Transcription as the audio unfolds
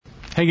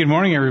Hey, good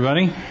morning,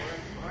 everybody.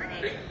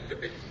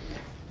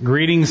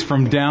 Greetings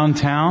from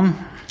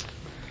downtown.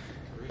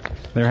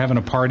 They're having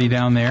a party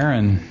down there,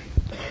 and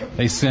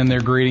they send their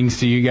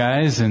greetings to you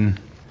guys, and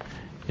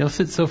you'll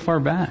sit so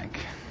far back.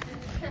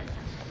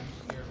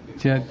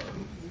 You're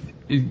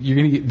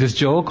gonna get, does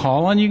Joel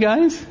call on you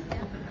guys?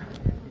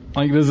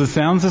 Like, does the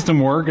sound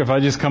system work if I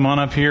just come on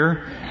up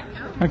here?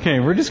 Okay,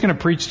 we're just going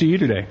to preach to you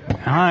today.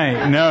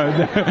 Hi. No,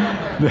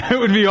 that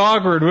would be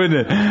awkward,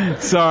 wouldn't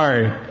it?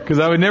 Sorry, because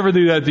I would never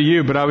do that to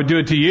you, but I would do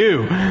it to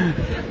you.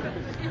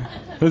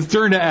 Let's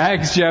turn to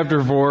Acts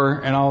chapter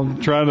 4, and I'll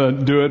try to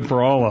do it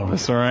for all of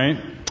us, all right?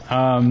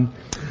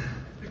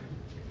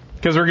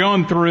 Because we're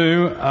going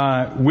through,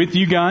 with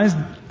you guys,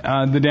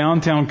 the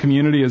downtown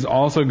community is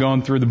also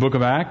going through the book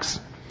of Acts,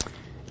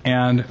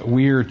 and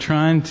we're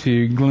trying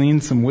to glean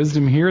some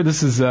wisdom here.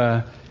 This is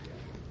a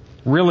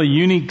really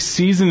unique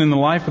season in the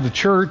life of the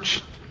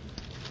church.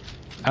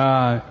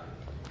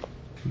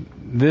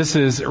 This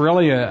is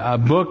really a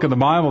book of the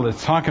Bible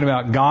that's talking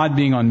about God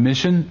being on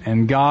mission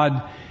and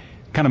God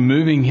kind of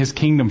moving His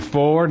kingdom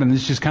forward, and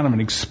this is just kind of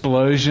an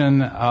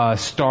explosion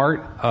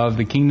start of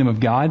the kingdom of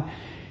God.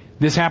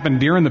 This happened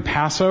during the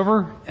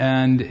Passover,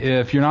 and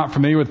if you're not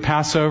familiar with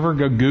Passover,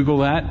 go Google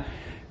that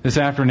this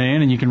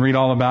afternoon, and you can read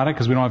all about it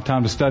because we don't have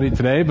time to study it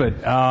today,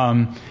 but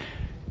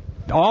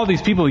all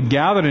these people had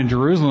gathered in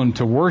Jerusalem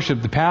to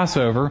worship the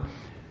Passover,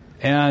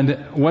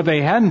 and what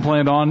they hadn't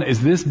planned on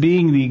is this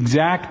being the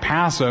exact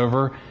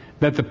Passover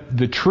that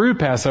the true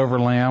Passover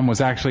lamb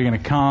was actually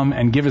going to come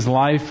and give his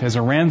life as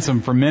a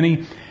ransom for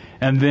many,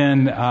 and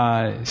then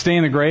stay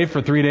in the grave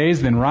for 3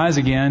 days, then rise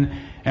again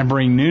and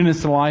bring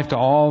newness to life to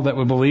all that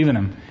would believe in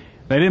Him.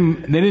 They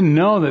didn't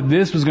know that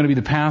this was going to be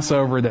the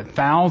Passover that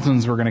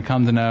thousands were going to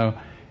come to know.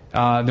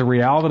 The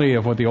reality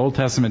of what the Old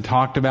Testament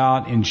talked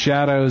about in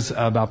shadows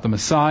about the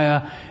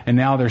Messiah, and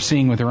now they're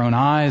seeing with their own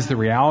eyes the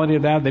reality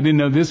of that. They didn't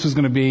know this was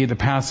going to be the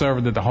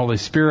Passover that the Holy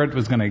Spirit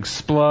was going to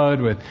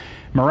explode with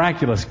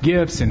miraculous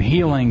gifts and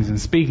healings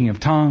and speaking of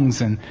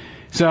tongues. And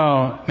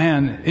so,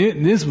 man,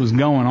 this was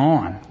going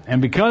on.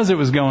 And because it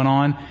was going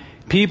on,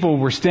 people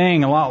were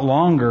staying a lot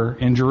longer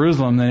in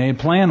Jerusalem than they had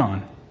planned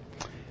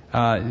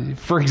on.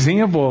 For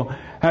example,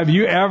 have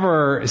you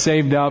ever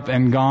saved up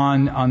and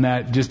gone on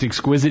that just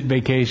exquisite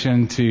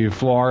vacation to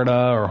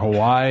Florida or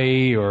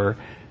Hawaii or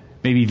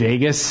maybe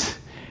Vegas?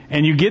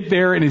 And you get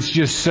there and it's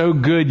just so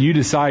good you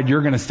decide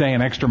you're going to stay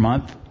an extra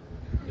month?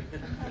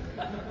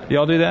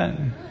 Y'all do that?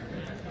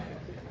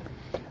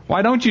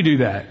 Why don't you do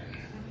that?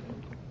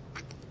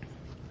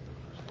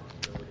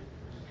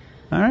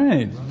 All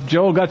right.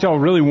 Joel got y'all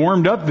really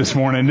warmed up this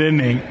morning, didn't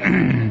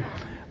he?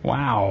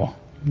 Wow.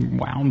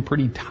 Wound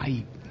pretty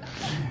tight.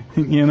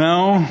 You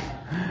know?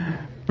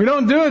 We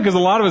don't do it because a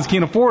lot of us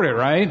can't afford it,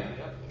 right?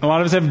 A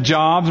lot of us have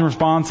jobs and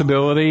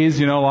responsibilities.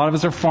 You know, a lot of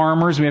us are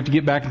farmers. We have to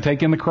get back and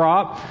take in the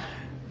crop.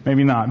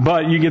 Maybe not,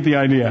 but you get the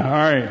idea. All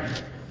right.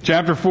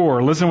 Chapter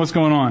 4. Listen to what's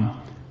going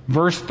on.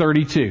 Verse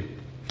 32.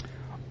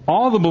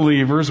 All the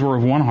believers were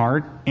of one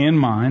heart and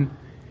mind.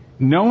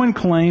 No one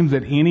claimed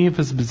that any of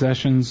his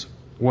possessions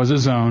was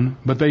his own,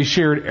 but they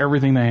shared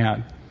everything they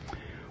had.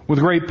 With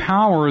great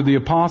power, the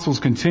apostles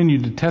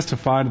continued to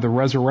testify to the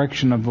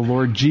resurrection of the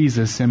Lord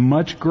Jesus, and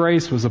much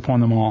grace was upon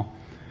them all.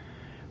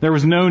 There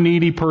was no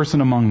needy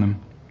person among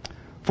them.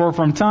 For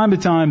from time to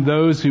time,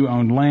 those who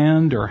owned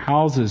land or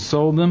houses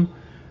sold them,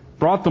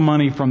 brought the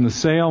money from the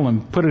sale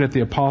and put it at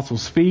the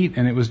apostles' feet,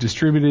 and it was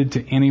distributed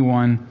to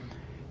anyone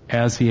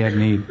as he had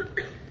need.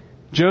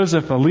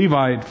 Joseph, a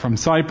Levite from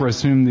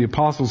Cyprus, whom the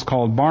apostles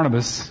called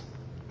Barnabas,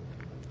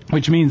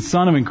 which means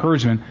son of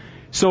encouragement,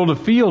 sold a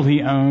field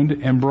he owned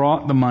and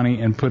brought the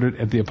money and put it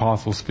at the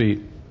apostles'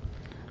 feet.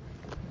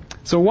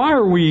 So why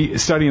are we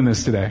studying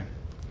this today?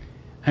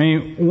 I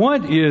mean,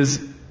 what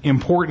is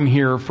important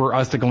here for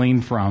us to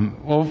glean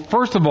from? Well,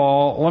 first of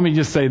all, let me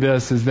just say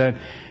this, is that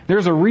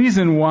there's a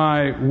reason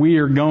why we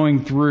are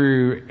going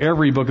through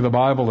every book of the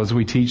Bible as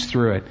we teach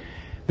through it.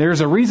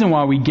 There's a reason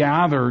why we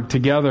gather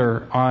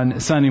together on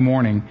Sunday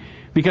morning,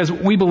 because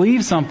we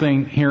believe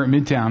something here at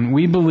Midtown.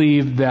 We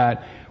believe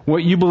that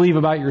what you believe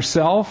about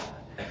yourself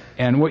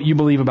and what you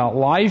believe about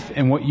life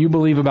and what you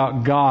believe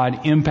about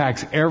God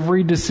impacts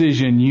every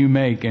decision you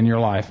make in your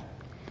life.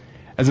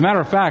 As a matter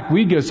of fact,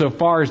 we'd go so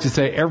far as to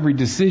say every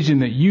decision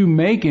that you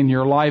make in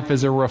your life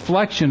is a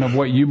reflection of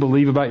what you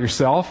believe about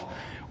yourself,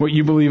 what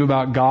you believe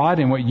about God,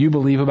 and what you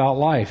believe about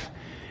life.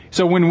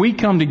 So when we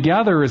come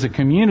together as a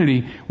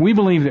community, we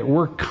believe that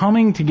we're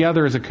coming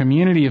together as a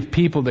community of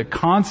people that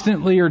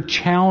constantly are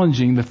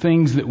challenging the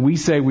things that we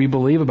say we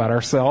believe about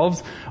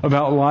ourselves,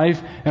 about life,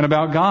 and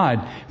about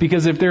God.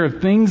 Because if there are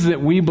things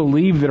that we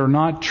believe that are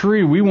not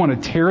true, we want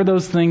to tear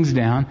those things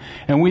down,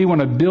 and we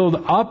want to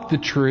build up the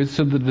truth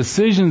so the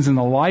decisions in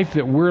the life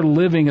that we're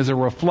living is a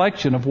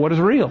reflection of what is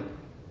real.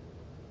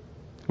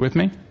 With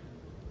me?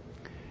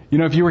 You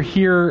know, if you were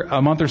here a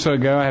month or so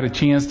ago, I had a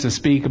chance to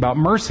speak about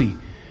mercy.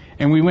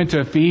 And we went to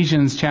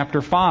Ephesians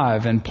chapter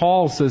 5, and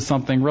Paul says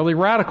something really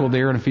radical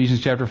there in Ephesians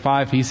chapter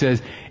 5. He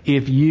says,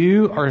 if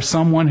you are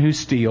someone who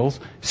steals,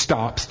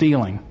 stop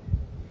stealing.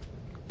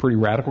 Pretty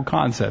radical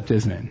concept,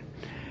 isn't it?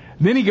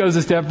 Then he goes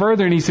a step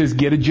further and he says,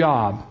 get a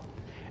job.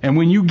 And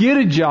when you get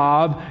a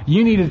job,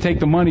 you need to take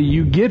the money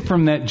you get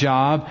from that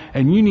job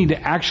and you need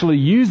to actually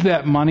use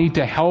that money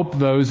to help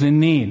those in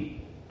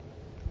need.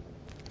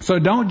 So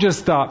don't just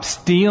stop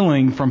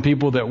stealing from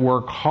people that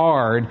work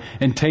hard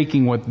and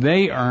taking what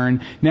they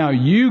earn. Now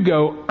you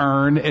go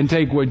earn and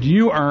take what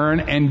you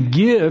earn and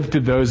give to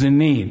those in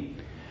need.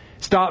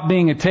 Stop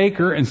being a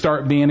taker and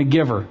start being a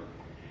giver.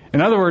 In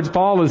other words,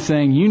 Paul is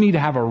saying you need to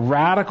have a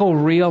radical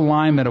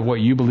realignment of what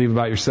you believe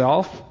about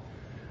yourself,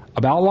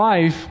 about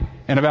life,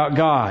 and about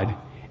God.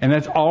 And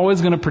that's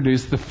always going to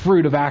produce the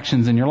fruit of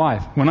actions in your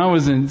life. When I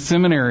was in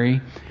seminary,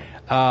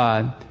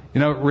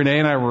 Renee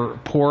and I were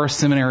poor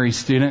seminary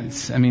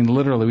students. I mean,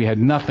 literally, we had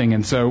nothing.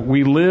 And so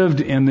we lived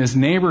in this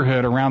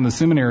neighborhood around the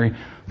seminary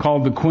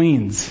called the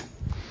Queens.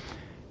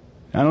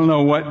 I don't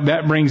know what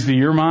that brings to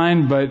your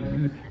mind, but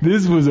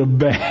this was a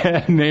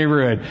bad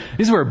neighborhood.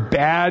 This is where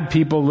bad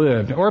people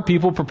lived, or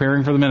people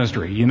preparing for the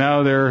ministry.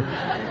 They're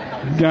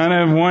kind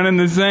of one and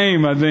the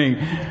same, I think.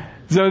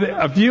 So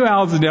a few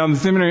houses down, the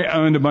seminary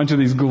owned a bunch of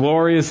these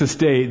glorious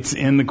estates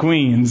in the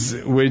Queens,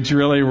 which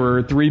really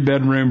were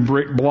 3-bedroom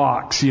brick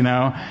blocks,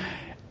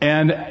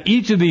 And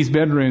each of these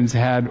bedrooms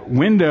had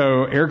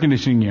window air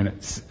conditioning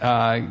units,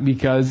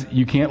 because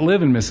you can't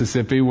live in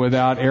Mississippi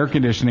without air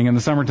conditioning in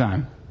the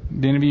summertime.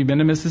 Any of you been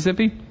to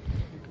Mississippi?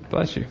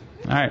 Bless you.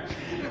 All right.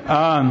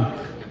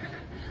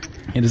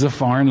 It is a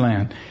foreign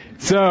land.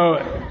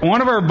 So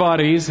one of our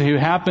buddies, who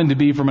happened to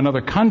be from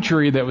another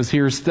country that was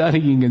here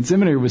studying in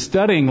seminary, was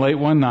studying late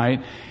one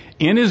night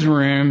in his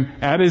room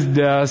at his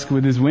desk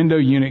with his window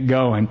unit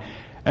going.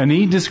 And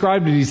he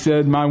described it. He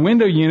said, my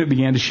window unit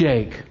began to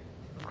shake.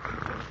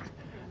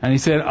 And he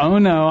said, oh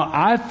no,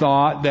 I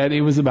thought that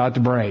it was about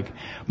to break.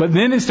 But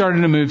then it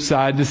started to move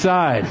side to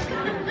side.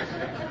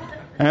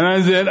 And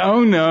I said,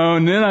 oh no.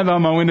 And then I thought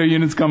my window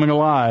unit's coming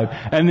alive.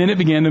 And then it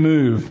began to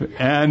move.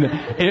 And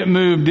it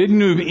didn't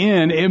move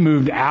in, it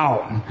moved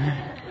out.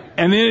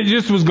 And then it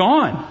just was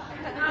gone.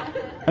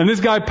 And this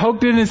guy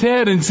poked it in his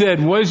head and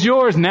said, was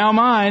yours, now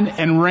mine,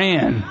 and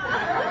ran.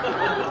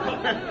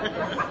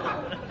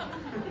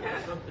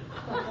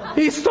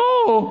 He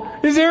stole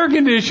his air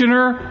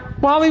conditioner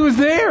while he was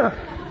there.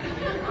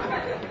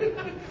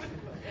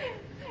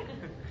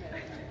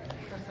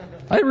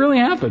 It really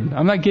happened.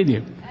 I'm not kidding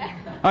you.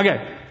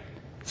 Okay,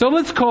 so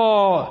let's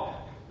call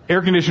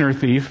air conditioner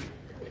thief.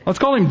 Let's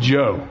call him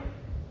Joe.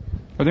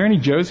 Are there any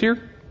Joes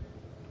here?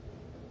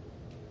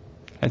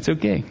 That's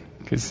okay,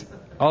 because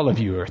all of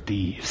you are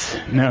thieves.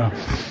 No.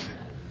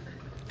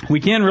 We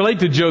can relate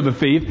to Joe the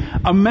thief.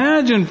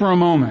 Imagine for a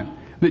moment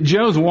that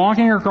Joe's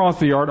walking across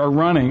the yard or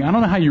running. I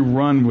don't know how you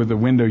run with a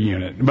window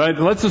unit, but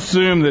let's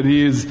assume that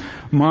he's a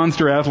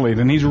monster athlete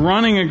and he's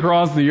running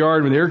across the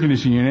yard with the air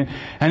conditioning unit,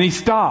 and he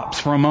stops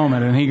for a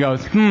moment and he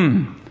goes,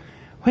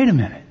 wait a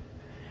minute.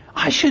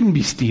 I shouldn't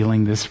be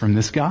stealing this from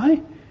this guy.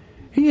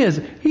 He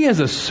is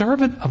a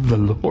servant of the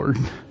Lord.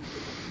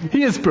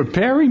 He is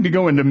preparing to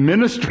go into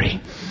ministry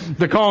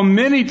to call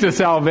many to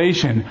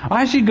salvation.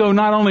 I should go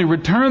not only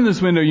return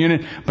this window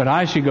unit, but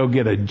I should go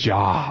get a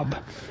job.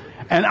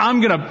 And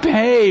I'm going to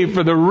pay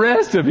for the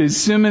rest of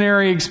his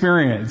seminary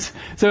experience.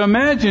 So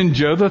imagine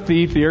Joe the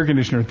thief, the air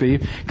conditioner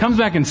thief, comes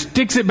back and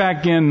sticks it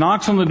back in,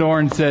 knocks on the door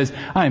and says,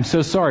 I am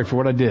so sorry for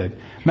what I did.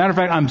 Matter of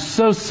fact, I'm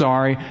so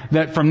sorry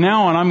that from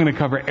now on I'm going to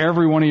cover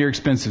every one of your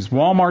expenses.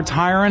 Walmart's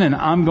hiring and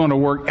I'm going to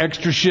work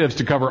extra shifts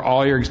to cover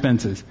all your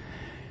expenses.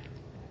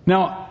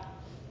 Now,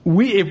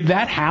 if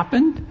that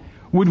happened,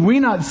 would we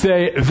not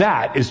say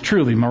that is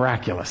truly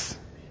miraculous?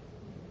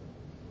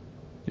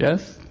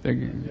 Yes?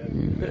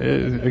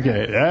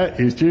 Okay, that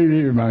is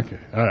truly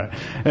miraculous. All right.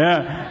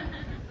 Yeah,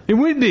 it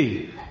would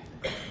be.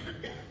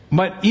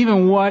 But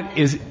even what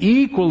is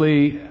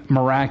equally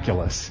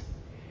miraculous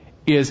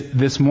is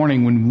this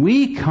morning when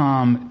we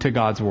come to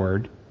God's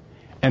Word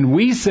and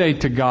we say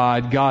to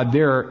God,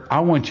 I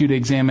want you to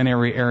examine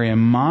every area in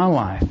my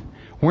life.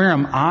 Where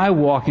am I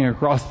walking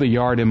across the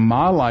yard in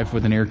my life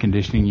with an air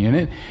conditioning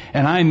unit?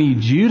 And I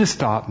need you to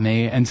stop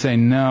me and say,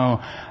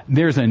 no,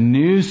 there's a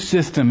new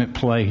system at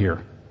play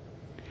here.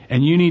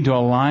 And you need to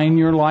align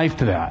your life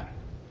to that.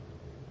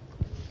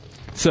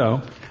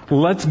 So,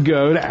 let's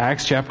go to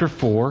Acts chapter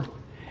 4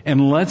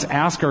 and let's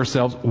ask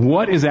ourselves,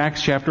 what is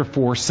Acts chapter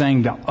 4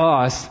 saying to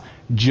us,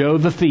 Joe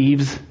the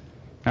thieves?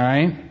 All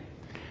right?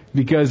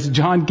 Because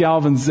John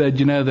Calvin said,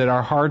 that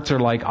our hearts are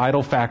like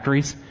idol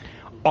factories.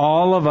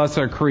 All of us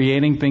are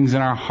creating things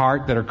in our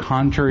heart that are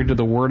contrary to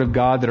the Word of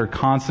God, that are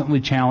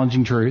constantly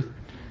challenging truth.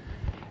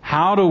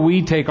 How do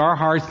we take our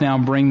hearts now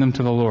and bring them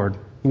to the Lord?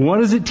 What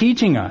is it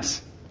teaching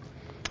us?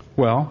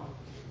 Well,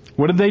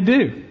 what did they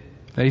do?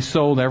 They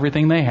sold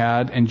everything they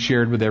had and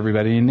shared with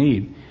everybody in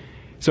need.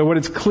 So what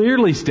it's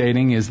clearly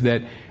stating is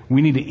that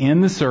we need to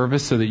end the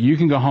service so that you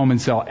can go home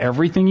and sell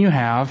everything you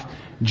have.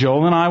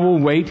 Joel and I will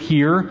wait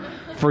here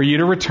for you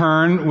to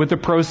return with the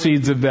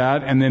proceeds of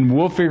that, and then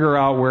we'll figure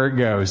out where it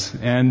goes.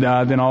 And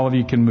then all of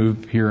you can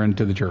move here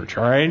into the church,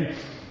 all right?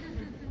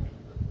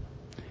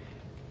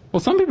 Well,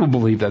 some people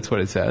believe that's what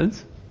it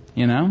says,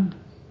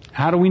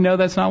 How do we know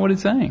that's not what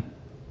it's saying?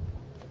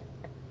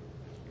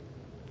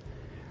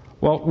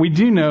 Well, we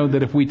do know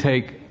that if we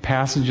take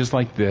passages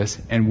like this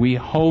and we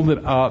hold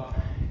it up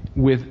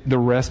with the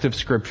rest of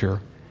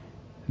Scripture,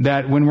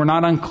 that when we're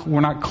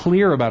not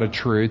clear about a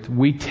truth,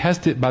 we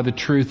test it by the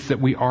truths that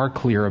we are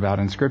clear about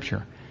in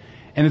Scripture.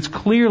 And it's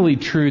clearly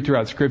true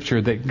throughout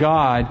Scripture that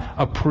God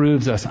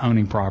approves us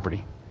owning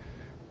property.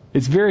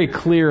 It's very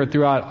clear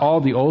throughout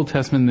all the Old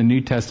Testament and the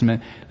New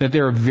Testament that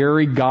there are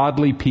very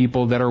godly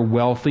people that are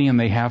wealthy and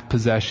they have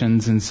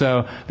possessions. And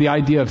so the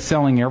idea of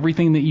selling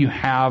everything that you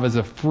have as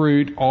a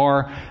fruit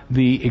or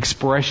the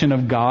expression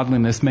of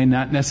godliness may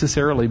not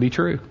necessarily be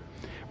true.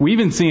 We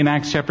even see in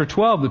Acts chapter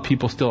 12 that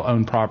people still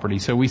own property.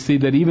 So we see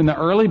that even the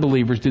early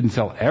believers didn't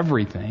sell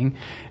everything.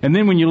 And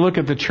then when you look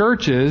at the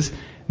churches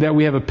that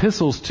we have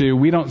epistles to,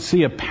 we don't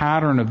see a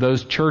pattern of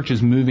those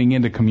churches moving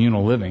into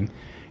communal living.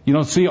 You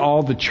don't see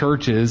all the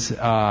churches,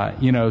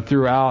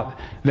 throughout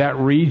that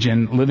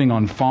region living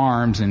on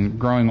farms and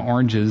growing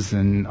oranges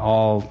and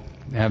all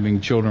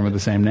having children with the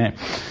same name.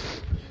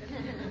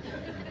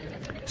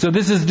 So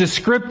this is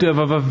descriptive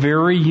of a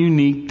very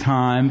unique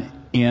time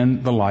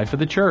in the life of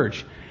the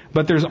church.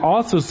 But there's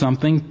also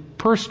something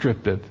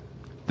prescriptive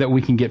that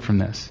we can get from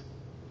this.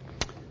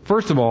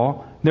 First of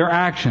all, their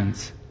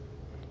actions.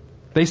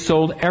 They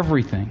sold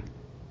everything.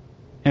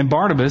 And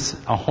Barnabas,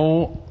 a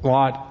whole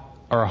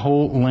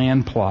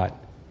land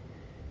plot.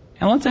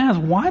 And let's ask,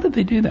 why did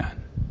they do that?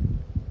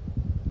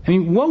 I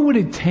mean, what would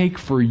it take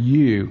for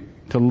you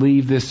to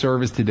leave this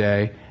service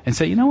today and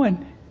say, you know what?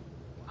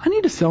 I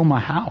need to sell my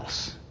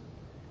house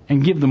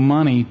and give the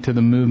money to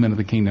the movement of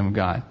the kingdom of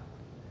God.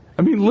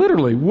 I mean,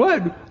 literally,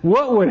 what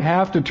would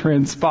have to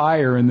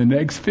transpire in the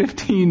next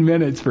 15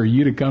 minutes for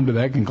you to come to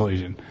that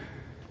conclusion?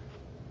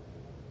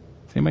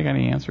 Has anybody got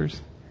any answers?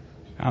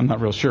 I'm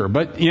not real sure.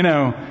 But,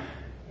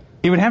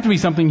 it would have to be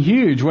something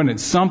huge, wouldn't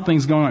it?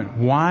 Something's going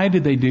on. Why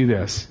did they do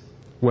this?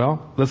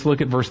 Well, let's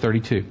look at verse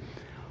 32.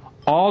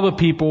 All the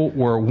people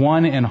were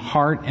one in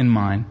heart and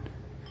mind.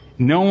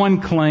 No one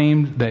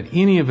claimed that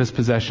any of his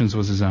possessions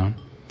was his own,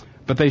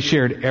 but they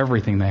shared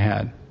everything they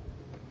had.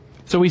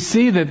 So we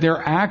see that their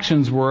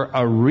actions were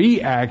a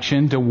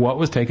reaction to what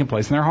was taking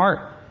place in their heart.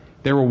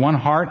 They were one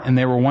heart and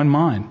they were one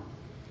mind.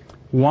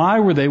 Why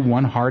were they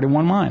one heart and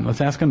one mind?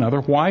 Let's ask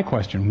another why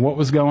question. What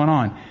was going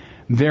on?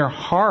 Their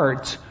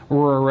hearts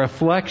were a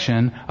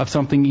reflection of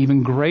something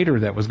even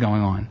greater that was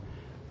going on.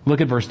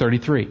 Look at verse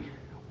 33.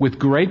 With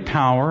great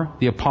power,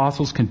 the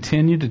apostles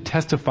continued to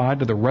testify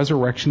to the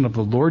resurrection of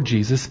the Lord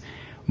Jesus.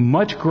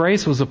 Much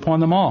grace was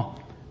upon them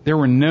all. There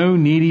were no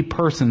needy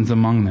persons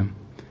among them.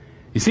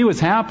 You see, what's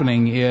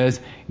happening is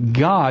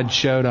God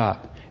showed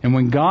up. And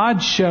when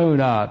God showed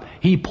up,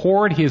 He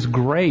poured His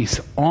grace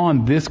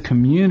on this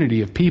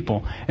community of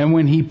people. And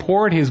when He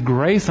poured His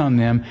grace on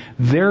them,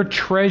 their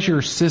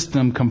treasure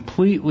system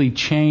completely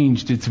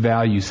changed its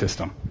value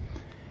system.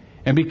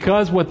 And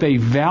because what they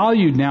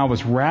valued now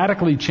was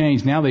radically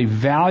changed, now they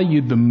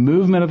valued the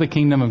movement of the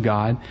kingdom of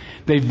God,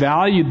 they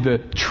valued the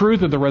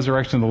truth of the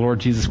resurrection of the Lord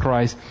Jesus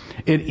Christ,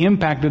 it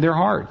impacted their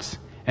hearts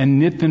and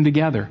knit them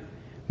together.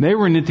 They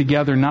were knit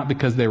together not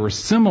because they were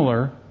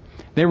similar,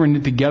 they were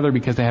knit together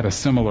because they had a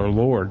similar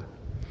Lord.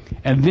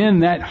 And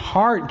then that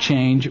heart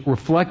change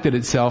reflected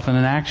itself in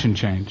an action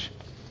change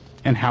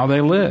and how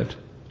they lived.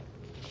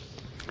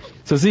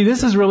 So see,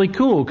 this is really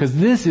cool because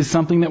this is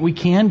something that we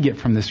can get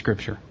from this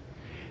Scripture.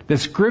 The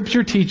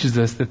Scripture teaches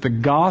us that the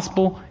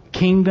gospel,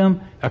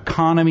 kingdom,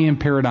 economy, and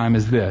paradigm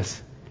is this.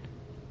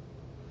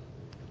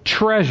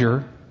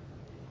 Treasure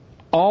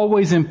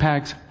always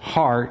impacts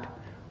heart.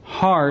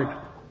 Heart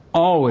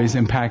always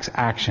impacts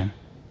action.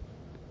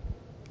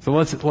 So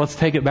let's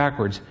take it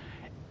backwards.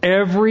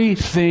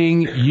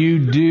 Everything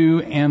you do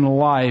in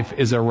life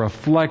is a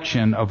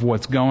reflection of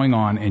what's going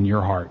on in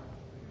your heart.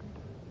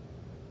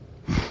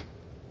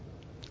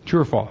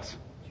 True or false?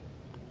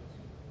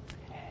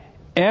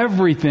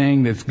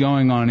 Everything that's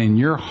going on in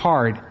your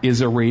heart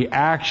is a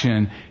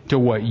reaction to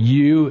what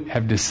you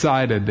have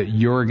decided that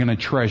you're going to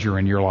treasure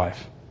in your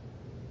life.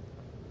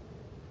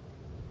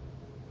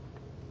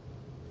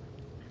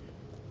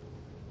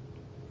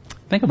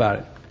 Think about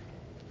it.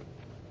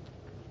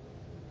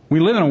 We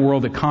live in a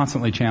world that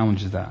constantly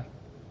challenges that.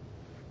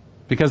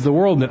 Because the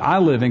world that I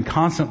live in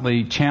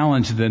constantly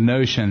challenges the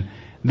notion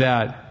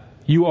that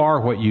you are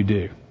what you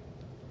do.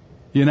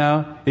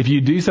 If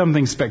you do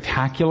something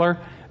spectacular,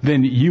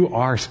 then you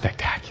are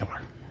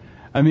spectacular.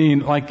 I mean,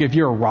 like if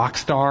you're a rock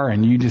star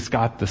and you just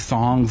got the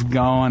songs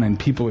going and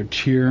people are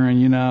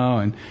cheering,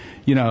 and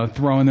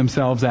throwing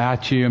themselves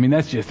at you. I mean,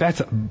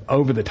 that's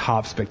over the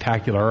top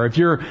spectacular. Or if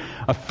you're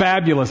a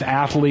fabulous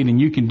athlete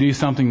and you can do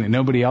something that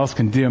nobody else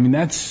can do, I mean,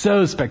 that's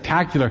so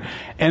spectacular.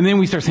 And then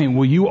we start saying,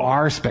 well, you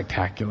are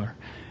spectacular.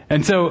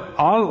 And so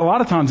a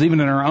lot of times, even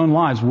in our own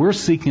lives, we're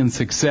seeking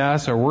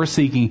success or we're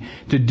seeking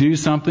to do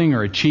something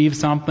or achieve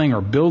something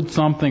or build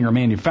something or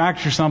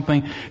manufacture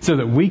something so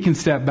that we can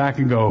step back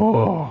and go,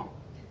 oh,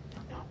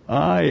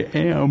 I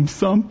am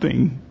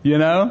something,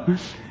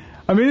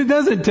 I mean, it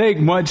doesn't take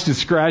much to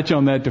scratch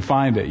on that to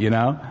find it,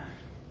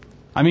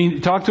 I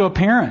mean, talk to a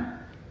parent.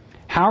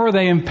 How are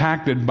they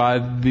impacted by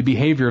the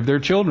behavior of their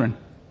children?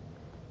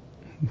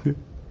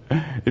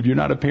 If you're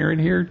not a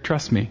parent here,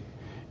 trust me,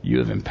 you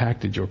have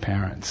impacted your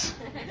parents.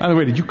 By the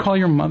way, did you call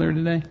your mother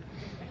today?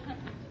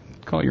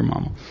 Call your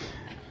mama.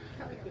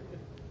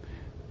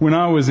 When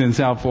I was in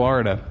South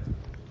Florida,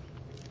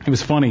 it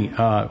was funny.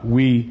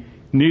 We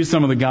knew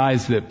some of the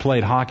guys that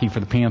played hockey for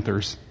the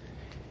Panthers.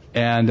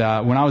 And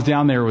when I was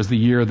down there, it was the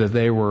year that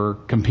they were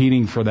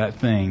competing for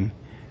that thing,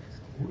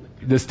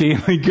 the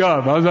Stanley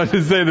Cup. I was about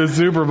to say the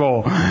Super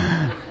Bowl.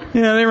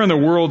 Yeah, they were in the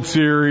World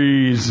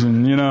Series,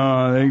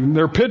 and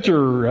their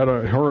pitcher had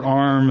a hurt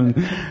arm,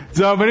 and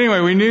so. But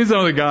anyway, we knew some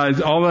of the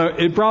guys. Although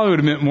it probably would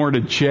have meant more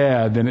to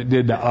Chad than it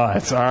did to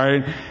us. All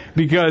right,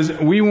 because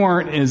we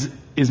weren't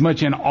as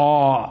much in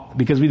awe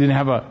because we didn't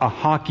have a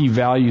hockey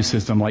value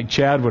system like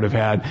Chad would have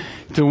had.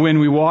 So when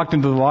we walked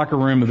into the locker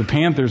room of the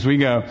Panthers, we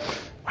go,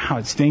 "Wow,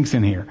 it stinks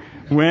in here."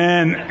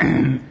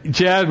 When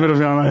Chad would have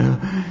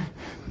gone,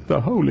 the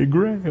Holy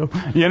Grail,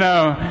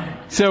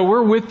 So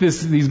we're with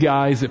these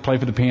guys that play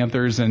for the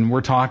Panthers, and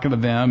we're talking to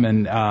them,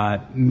 and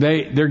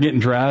they're getting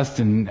dressed,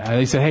 and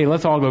they said, "Hey,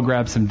 let's all go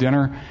grab some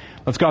dinner.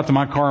 Let's go out to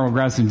my car and we'll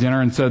grab some dinner."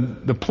 And so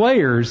the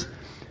players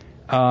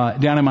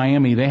down in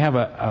Miami, they have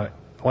a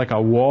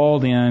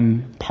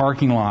walled-in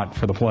parking lot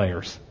for the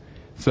players,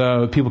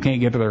 so people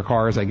can't get to their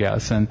cars, I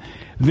guess. And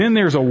then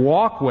there's a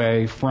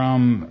walkway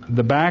from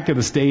the back of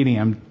the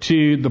stadium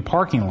to the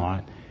parking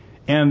lot.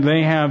 And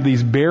they have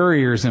these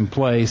barriers in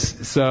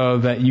place so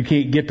that you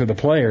can't get to the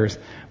players.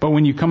 But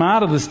when you come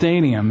out of the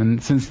stadium,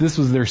 and since this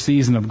was their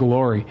season of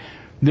glory,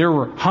 there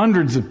were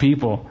hundreds of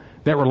people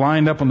that were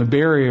lined up on the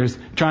barriers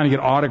trying to get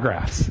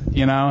autographs.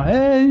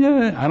 Hey,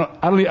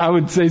 I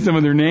would say some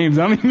of their names.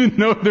 I don't even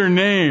know their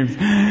names.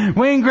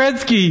 Wayne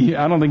Gretzky.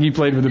 I don't think he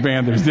played for the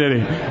Panthers, did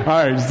he? All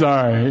right,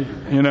 sorry.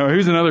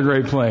 Who's another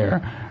great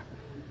player?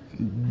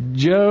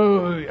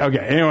 Joe. Okay,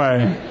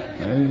 anyway.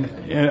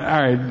 All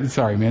right,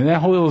 sorry, man. That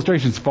whole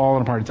illustration's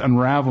falling apart. It's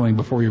unraveling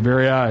before your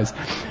very eyes.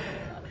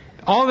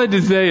 All that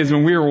to say is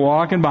when we were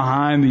walking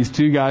behind these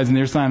two guys and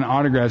they're signing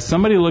autographs,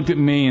 somebody looked at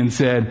me and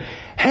said,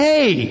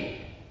 "Hey,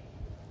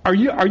 are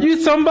you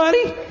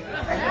somebody?"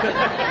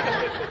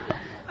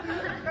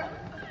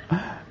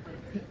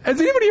 Has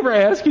anybody ever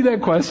asked you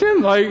that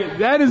question?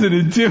 That is an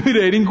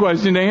intimidating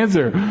question to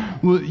answer.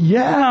 Well,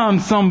 yeah, I'm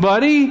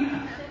somebody.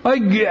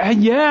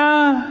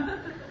 Yeah.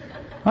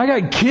 I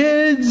got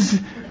kids.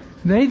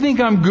 They think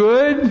I'm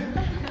good.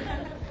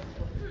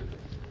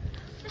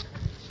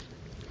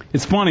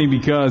 It's funny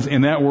because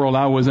in that world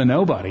I was a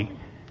nobody.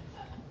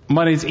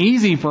 But it's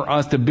easy for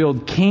us to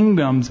build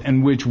kingdoms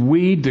in which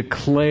we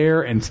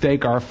declare and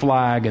stake our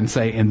flag and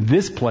say, in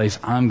this place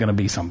I'm going to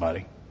be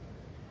somebody.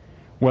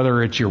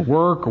 Whether it's your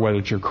work or whether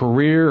it's your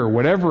career or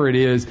whatever it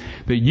is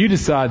that you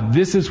decide,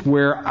 this is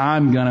where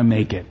I'm going to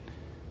make it.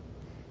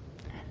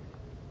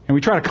 And we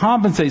try to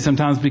compensate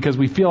sometimes because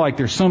we feel like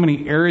there's so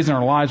many areas in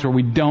our lives where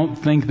we don't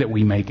think that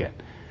we make it.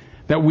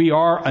 That we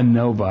are a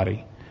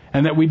nobody.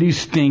 And that we do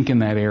stink in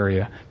that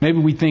area. Maybe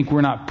we think we're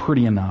not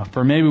pretty enough.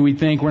 Or maybe we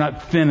think we're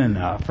not thin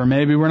enough. Or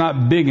maybe we're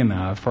not big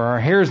enough. Or our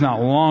hair's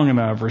not long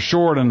enough or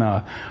short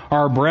enough. Or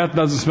our breath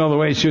doesn't smell the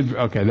way it should.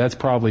 Okay, that's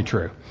probably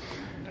true.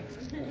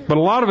 But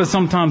a lot of us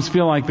sometimes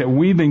feel like that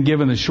we've been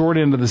given the short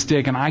end of the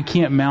stick and I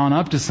can't mount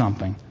up to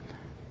something.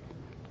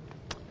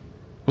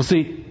 Well,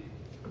 see,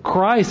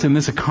 Christ in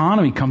this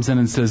economy comes in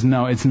and says,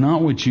 no, it's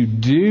not what you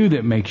do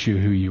that makes you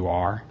who you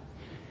are.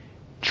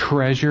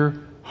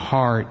 Treasure,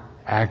 heart,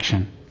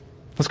 action.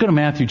 Let's go to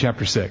Matthew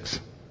chapter 6.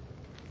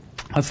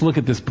 Let's look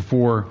at this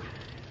before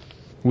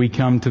we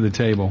come to the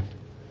table.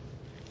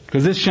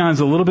 Because this shines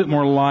a little bit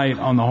more light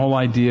on the whole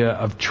idea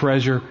of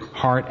treasure,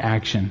 heart,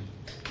 action.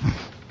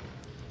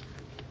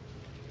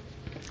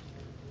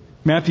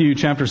 Matthew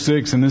chapter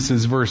 6, and this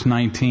is verse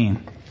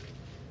 19.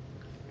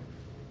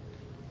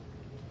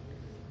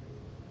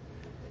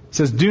 It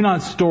says, "Do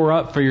not store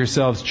up for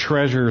yourselves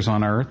treasures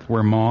on earth,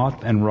 where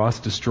moth and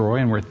rust destroy,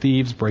 and where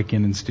thieves break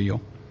in and steal.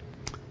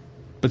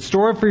 But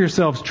store up for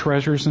yourselves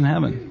treasures in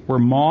heaven, where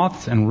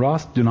moths and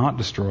rust do not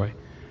destroy,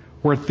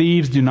 where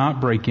thieves do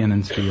not break in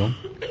and steal.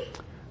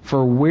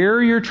 For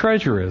where your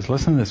treasure is,"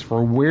 listen to this,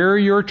 "for where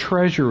your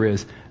treasure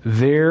is,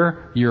 there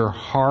your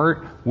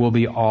heart will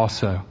be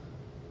also."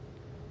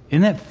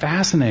 Isn't that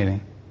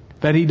fascinating?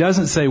 That he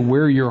doesn't say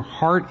where your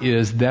heart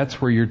is,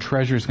 that's where your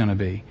treasure is going to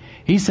be.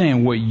 He's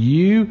saying what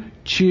you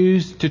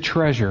choose to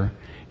treasure,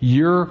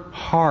 your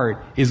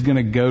heart is going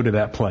to go to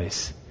that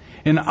place.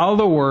 In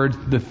other words,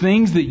 the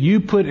things that you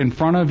put in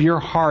front of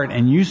your heart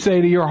and you say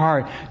to your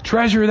heart,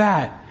 treasure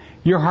that,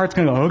 your heart's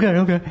going to go,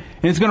 okay. And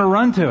it's going to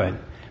run to it.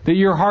 That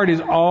your heart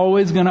is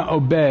always going to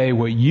obey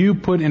what you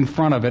put in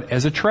front of it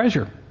as a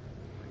treasure.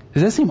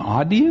 Does that seem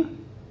odd to you?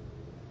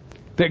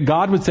 That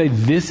God would say,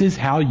 this is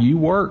how you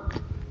work.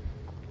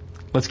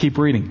 Let's keep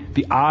reading.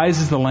 The eye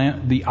is the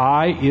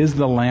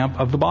lamp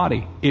of the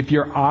body. If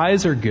your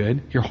eyes are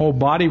good, your whole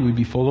body will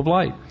be full of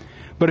light.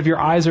 But if your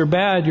eyes are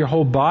bad, your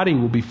whole body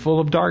will be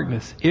full of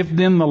darkness. If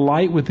then the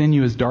light within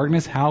you is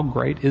darkness, how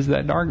great is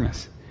that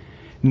darkness?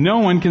 No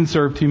one can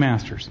serve two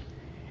masters.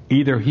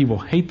 Either he will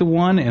hate the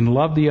one and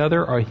love the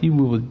other, or he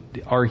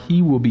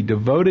will be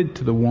devoted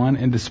to the one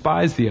and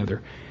despise the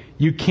other.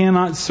 You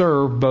cannot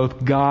serve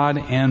both God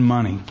and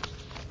money.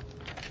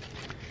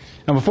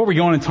 Now, before we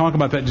go on and talk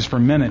about that just for a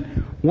minute,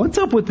 what's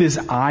up with this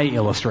eye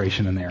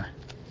illustration in there?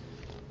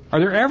 Are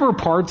there ever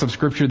parts of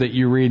Scripture that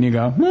you read and you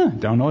go,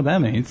 don't know what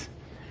that means?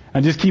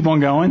 And just keep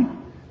on going?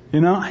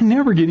 I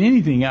never get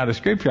anything out of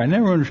Scripture. I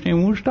never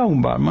understand what it's talking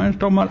about. Man, it's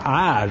talking about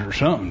eyes or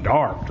something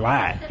dark,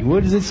 light.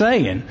 What is it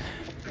saying?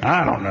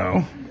 I don't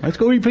know. Let's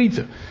go eat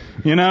pizza.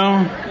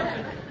 Well,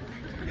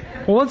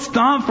 let's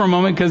stop for a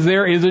moment because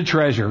there is a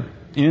treasure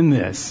in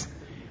this.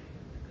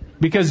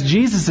 Because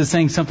Jesus is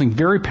saying something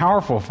very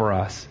powerful for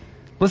us.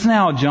 Listen to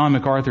how John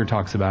MacArthur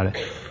talks about it.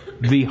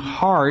 The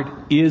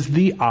heart is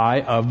the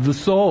eye of the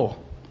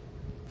soul,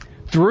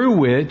 through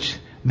which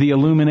the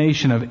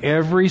illumination of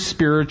every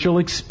spiritual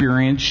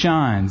experience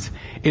shines.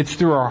 It's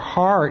through our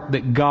heart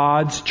that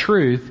God's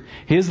truth,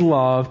 His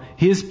love,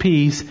 His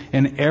peace,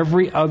 and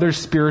every other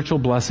spiritual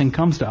blessing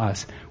comes to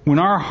us. When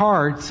our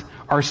hearts,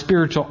 our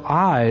spiritual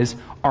eyes,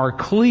 are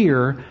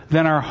clear,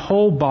 then our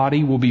whole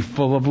body will be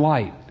full of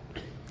light.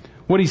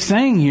 What he's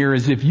saying here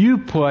is if you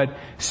put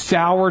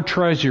sour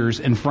treasures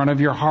in front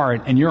of your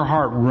heart and your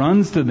heart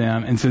runs to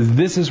them and says,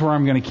 this is where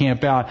I'm going to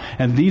camp out,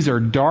 and these are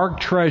dark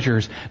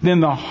treasures,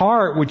 then the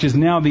heart, which is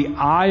now the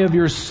eye of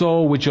your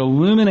soul, which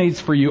illuminates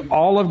for you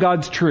all of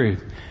God's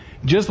truth,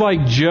 just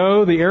like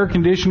Joe, the air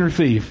conditioner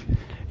thief,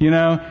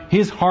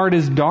 his heart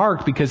is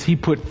dark because he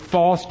put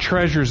false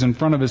treasures in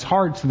front of his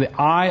heart, so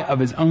the eye of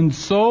his own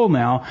soul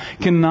now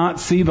cannot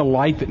see the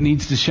light that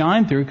needs to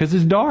shine through because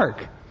it's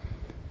dark.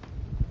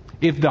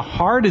 If the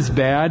heart is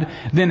bad,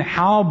 then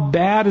how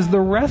bad is the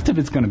rest of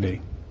it's going to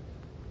be?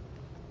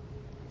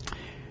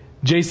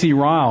 J.C.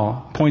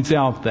 Ryle points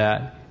out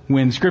that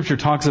when Scripture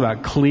talks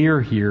about clear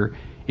here,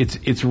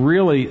 it's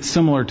really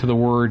similar to the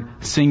word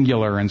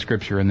singular in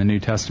Scripture in the New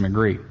Testament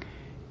Greek.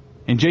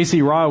 And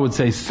J.C. Ryle would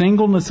say,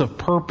 singleness of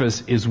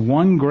purpose is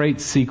one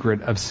great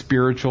secret of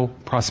spiritual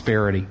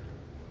prosperity.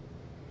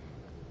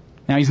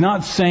 Now, he's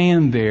not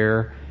saying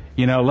there,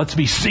 let's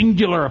be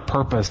singular of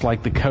purpose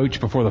like the coach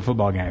before the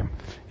football game.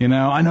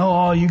 I know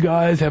all you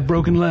guys have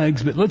broken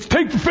legs, but let's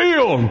take the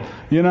field.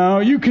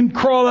 You can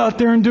crawl out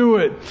there and do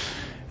it.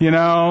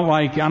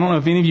 I don't know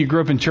if any of you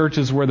grew up in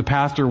churches where the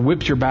pastor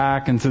whips your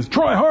back and says,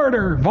 try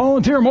harder,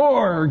 volunteer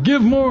more,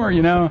 give more,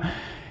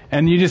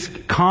 and you're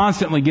just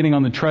constantly getting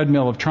on the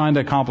treadmill of trying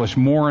to accomplish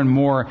more and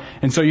more.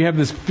 And so you have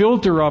this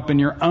filter up in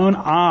your own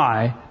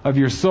eye of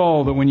your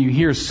soul that when you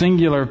hear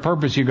singular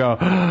purpose, you go,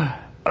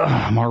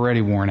 I'm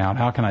already worn out.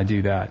 How can I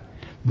do that?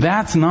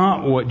 That's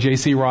not what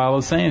J.C. Ryle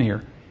is saying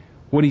here.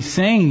 What he's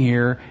saying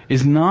here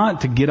is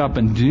not to get up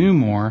and do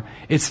more.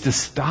 It's to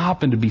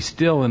stop and to be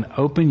still and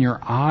open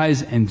your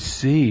eyes and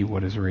see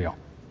what is real.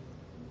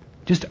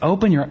 Just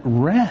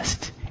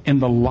rest in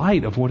the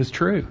light of what is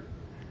true.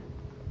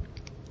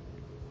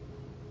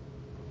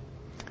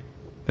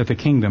 That the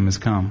kingdom has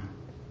come.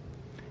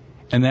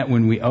 And that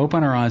when we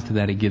open our eyes to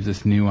that, it gives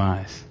us new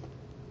eyes.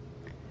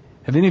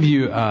 Have any of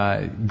you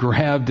have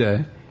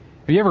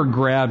you ever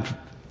grabbed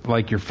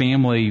like your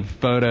family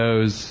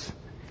photos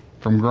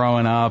from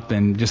growing up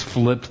and just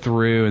flipped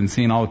through and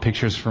seeing all the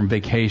pictures from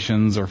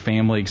vacations or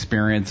family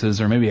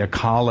experiences or maybe a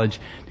college?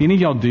 Do any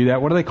of y'all do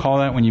that? What do they call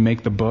that when you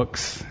make the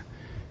books?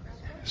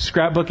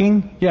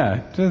 Scrapbooking?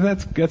 Yeah,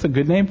 that's a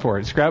good name for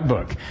it,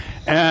 scrapbook.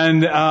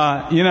 And,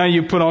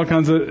 you put all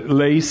kinds of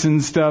lace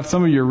and stuff.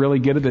 Some of you are really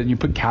good at it. You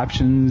put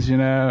captions,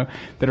 that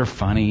are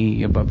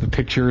funny above the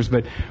pictures.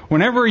 But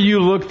whenever you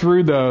look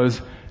through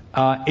those,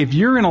 if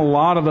you're in a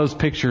lot of those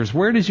pictures,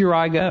 where does your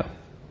eye go?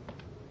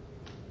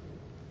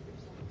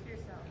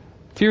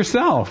 To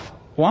yourself.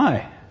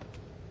 Why?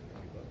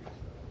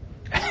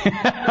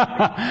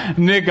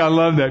 Nick, I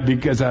love that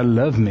because I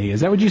love me.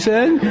 Is that what you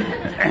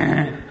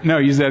said? No,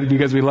 you said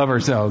because we love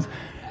ourselves.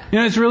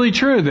 It's really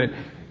true that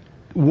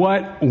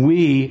what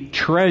we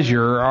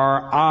treasure,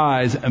 our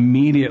eyes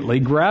immediately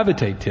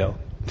gravitate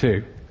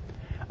to.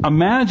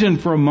 Imagine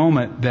for a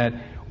moment that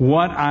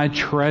what I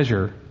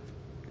treasure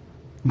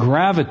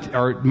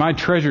my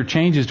treasure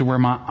changes to where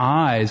my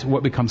eyes,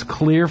 what becomes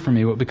clear for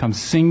me, what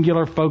becomes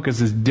singular focus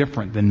is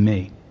different than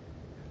me.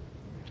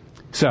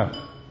 So,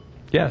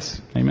 yes,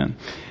 amen.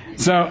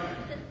 So,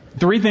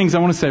 3 things I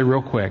want to say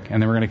real quick,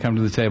 and then we're going to come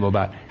to the table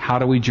about how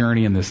do we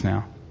journey in this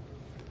now.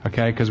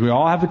 Okay? Because we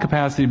all have the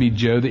capacity to be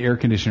Joe the air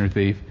conditioner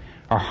thief.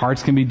 Our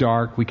hearts can be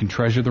dark. We can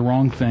treasure the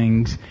wrong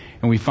things.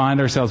 And we find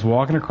ourselves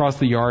walking across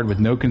the yard with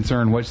no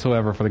concern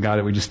whatsoever for the guy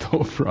that we just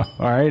stole from.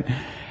 All right?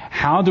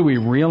 How do we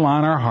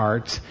realign our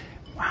hearts?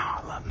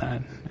 Wow, I love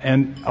that.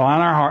 And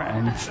align our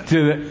hearts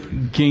to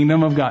the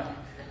kingdom of God.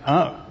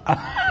 Oh,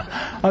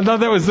 I thought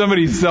that was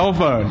somebody's cell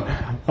phone.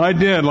 I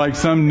did, like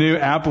some new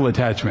Apple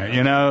attachment.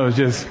 It was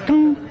just...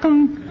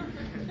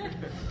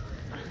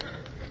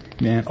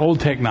 Man, old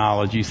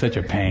technology is such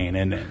a pain,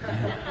 isn't it?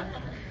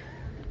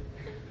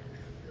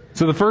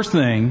 So the first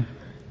thing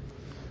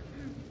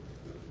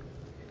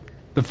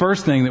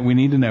that we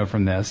need to know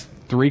from this,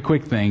 3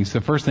 quick things.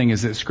 The first thing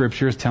is that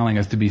Scripture is telling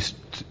us to be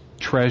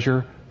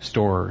treasure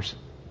storers.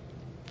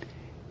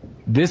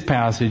 This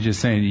passage is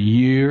saying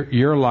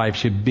your life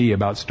should be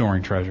about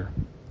storing treasure.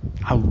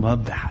 I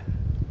love that.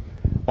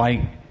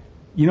 Like,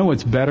 you know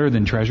what's better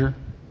than treasure?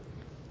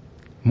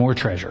 More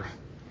treasure.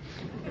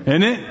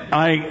 Isn't it?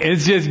 Like,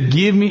 it's just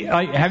give me,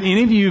 like, have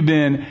any of you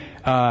been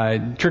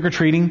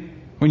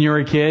trick-or-treating when you were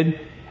a kid?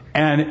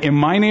 And in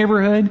my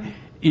neighborhood,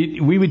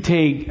 we would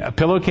take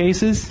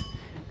pillowcases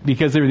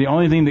because they were the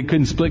only thing that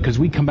couldn't split because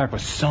we'd come back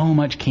with so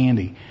much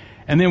candy.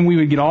 And then we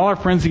would get all our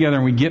friends together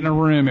and we'd get in a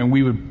room and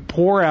we would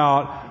pour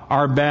out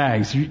our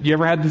bags. You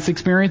ever had this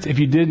experience? If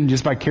you didn't,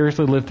 just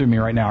vicariously live through me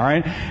right now, all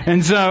right?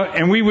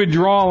 And we would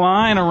draw a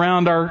line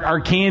around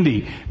our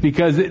candy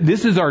because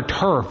this is our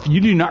turf.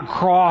 You do not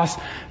cross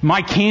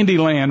my candy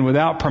land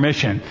without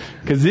permission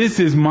because this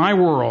is my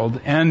world.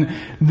 And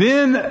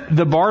then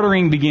the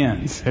bartering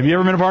begins. Have you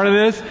ever been a part of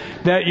this?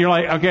 That you're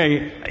like,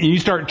 okay, and you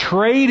start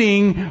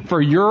trading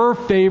for your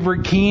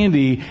favorite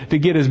candy to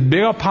get as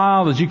big a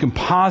pile as you can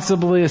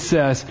possibly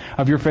assess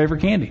of your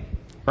favorite candy,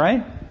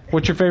 right?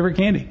 What's your favorite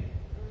candy?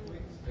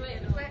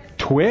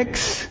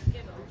 Twix?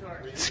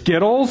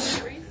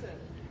 Skittles?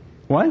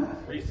 What?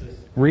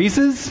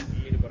 Reese's?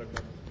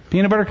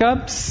 Peanut butter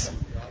cups?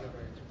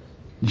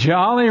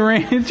 Jolly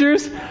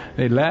Ranchers?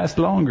 They last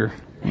longer.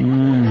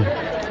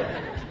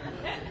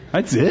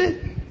 That's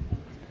it?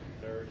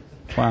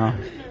 Wow.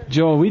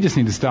 Joel, we just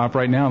need to stop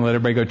right now and let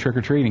everybody go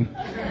trick-or-treating.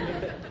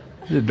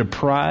 It's a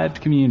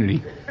deprived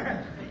community.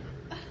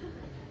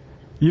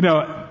 You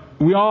know,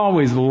 we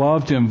always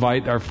love to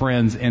invite our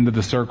friends into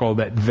the circle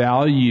that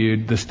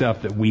valued the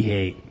stuff that we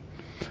hate.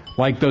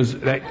 Like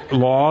that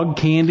log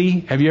candy.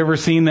 Have you ever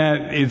seen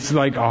that? It's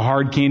like a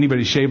hard candy, but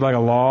it's shaped like a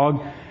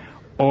log.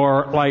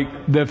 Or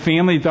like the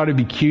family thought it'd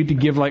be cute to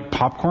give like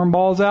popcorn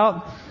balls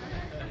out.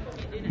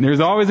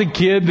 There's always a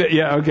kid that,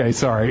 yeah, okay,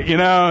 sorry. You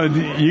know,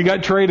 you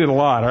got traded a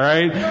lot, all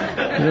right?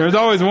 There's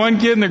always one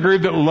kid in the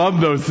group that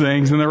loved those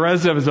things, and the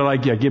rest of us are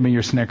like, yeah, give me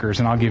your Snickers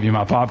and I'll give you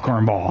my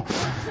popcorn ball.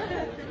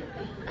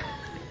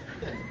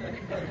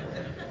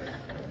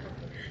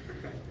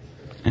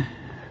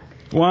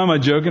 Why am I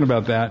joking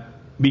about that?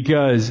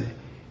 Because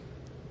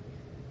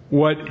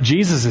what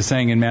Jesus is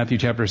saying in Matthew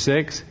chapter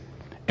 6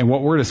 and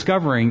what we're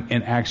discovering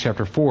in Acts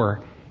chapter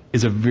 4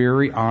 is a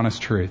very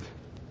honest truth.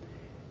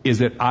 Is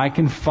that I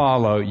can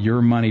follow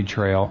your money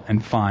trail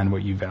and find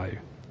what you value.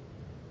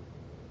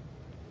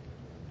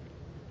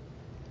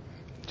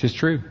 Just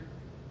true.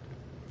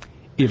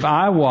 If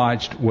I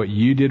watched what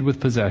you did with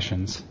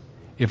possessions,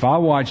 if I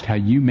watched how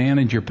you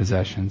manage your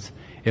possessions,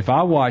 if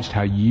I watched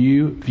how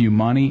you view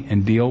money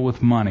and deal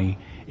with money,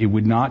 it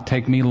would not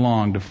take me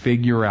long to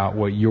figure out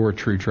what your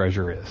true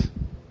treasure is.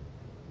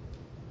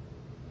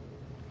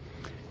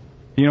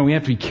 You know, we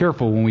have to be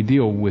careful when we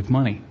deal with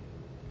money.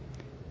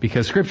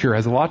 Because Scripture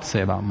has a lot to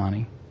say about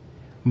money.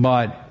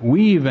 But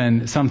we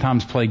even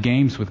sometimes play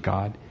games with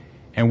God.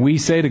 And we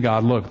say to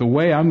God, look, the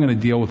way I'm going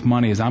to deal with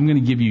money is I'm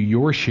going to give you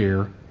your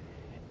share,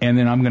 and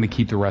then I'm going to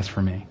keep the rest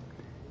for me.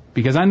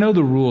 Because I know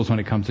the rules when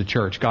it comes to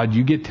church. God,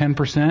 you get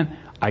 10%,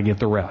 I get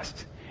the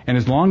rest. And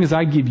as long as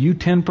I give you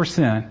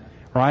 10%,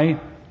 right,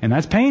 and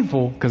that's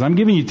painful because I'm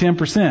giving you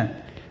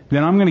 10%,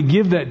 then I'm going to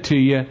give that to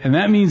you, and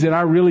that means that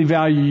I really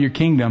value your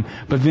kingdom,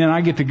 but then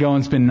I get to go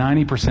and spend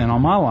 90%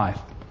 on my life.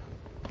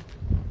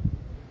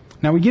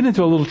 Now we get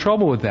into a little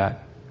trouble with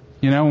that.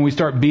 You know, when we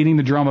start beating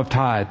the drum of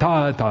tithe,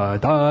 tithe,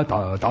 tithe, tithe,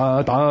 tithe,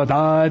 tithe, tithe,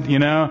 tithe, you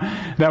know,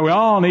 that we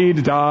all need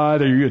to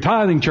tithe. Are you a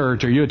tithing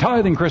church? Are you a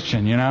tithing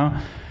Christian? You know,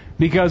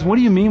 because what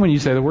do you mean when you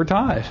say the word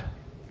tithe?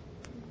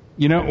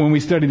 You know, when we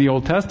study the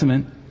Old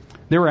Testament,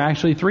 there were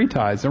actually 3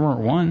 tithes. There weren't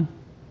one.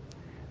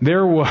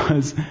 There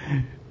was,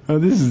 oh,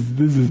 this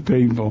is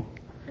painful.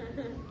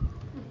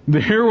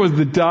 There was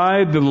the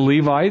tithe to the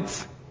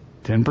Levites,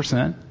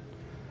 10%.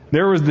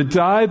 There was the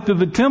tithe to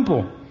the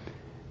temple,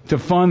 to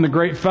fund the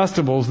great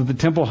festivals that the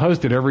temple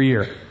hosted every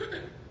year.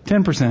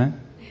 10%.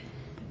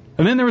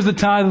 And then there was the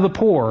tithe of the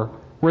poor,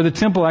 where the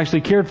temple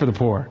actually cared for the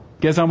poor.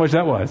 Guess how much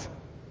that was?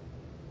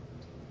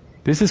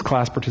 This is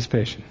class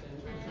participation.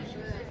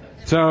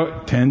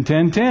 So, 10,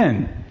 10,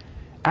 10.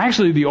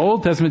 Actually, the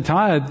Old Testament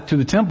tithe to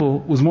the temple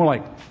was more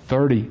like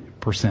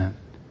 30%,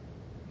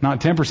 not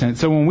 10%.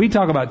 So when we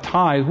talk about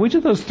tithe, which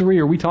of those 3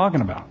 are we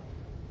talking about?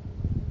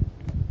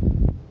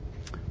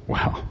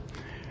 Wow.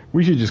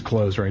 We should just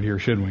close right here,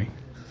 shouldn't we?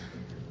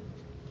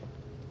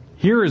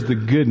 Here is the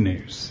good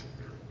news.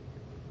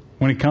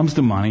 When it comes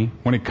to money,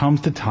 when it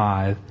comes to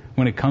tithe,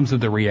 when it comes to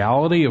the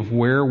reality of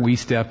where we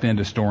step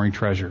into storing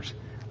treasures.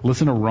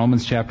 Listen to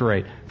Romans chapter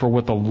 8. For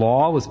what the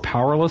law was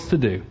powerless to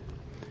do.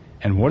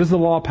 And what is the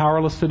law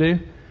powerless to do?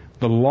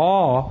 The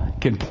law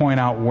can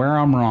point out where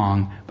I'm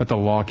wrong, but the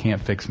law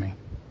can't fix me.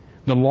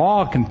 The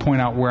law can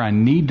point out where I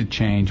need to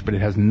change, but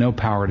it has no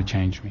power to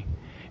change me.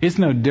 It's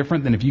no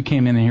different than if you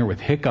came in here with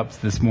hiccups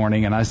this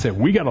morning and I said,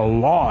 we got a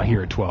law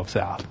here at 12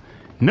 South.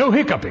 No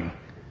hiccuping.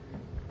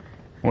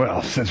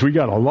 Well, since we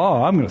got a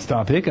law, I'm going to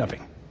stop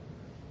hiccuping.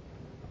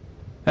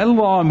 That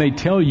law may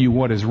tell you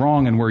what is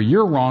wrong and where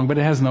you're wrong, but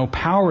it has no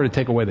power to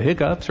take away the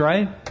hiccups,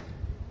 right?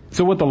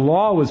 So what the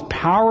law was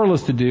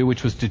powerless to do,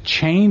 which was to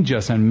change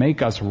us and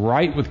make us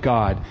right with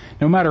God,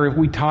 no matter if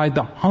we tithed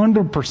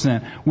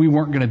 100%, we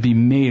weren't going to be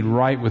made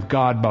right with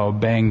God by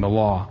obeying the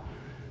law.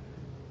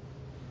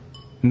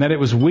 And that it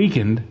was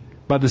weakened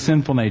by the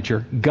sinful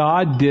nature,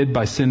 God did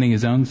by sending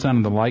His own Son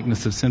in the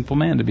likeness of sinful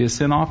man to be a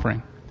sin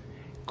offering.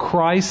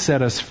 Christ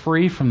set us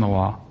free from the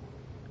law.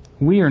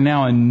 We are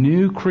now a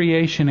new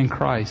creation in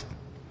Christ.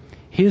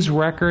 His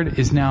record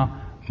is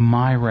now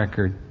my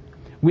record.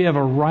 We have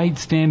a right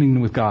standing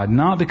with God,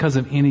 not because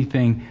of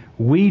anything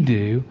we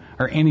do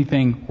or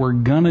anything we're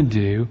gonna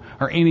do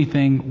or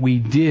anything we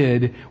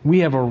did. We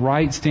have a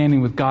right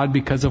standing with God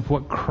because of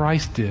what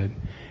Christ did.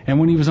 And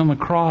when He was on the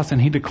cross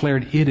and He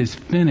declared, "It is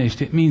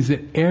finished," it means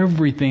that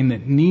everything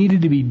that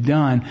needed to be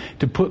done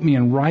to put me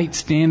in right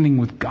standing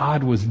with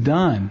God was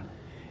done.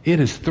 It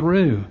is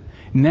through.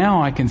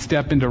 Now I can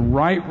step into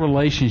right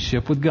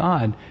relationship with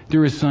God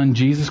through His Son,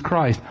 Jesus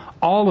Christ.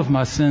 All of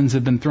my sins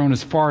have been thrown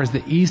as far as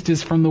the east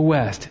is from the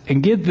west.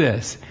 And get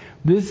this.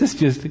 This is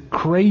just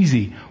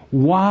crazy.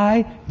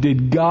 Why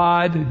did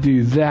God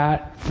do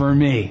that for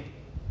me?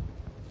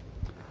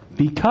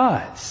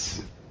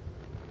 Because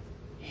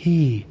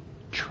He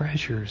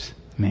treasures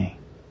me.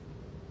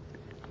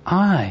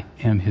 I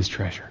am His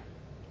treasure.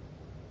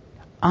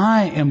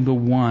 I am the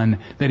one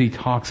that He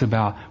talks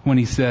about when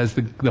He says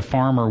the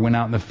farmer went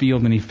out in the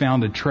field and he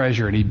found a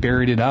treasure and he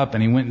buried it up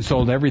and he went and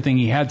sold everything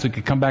he had so he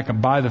could come back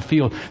and buy the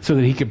field so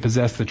that he could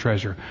possess the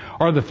treasure.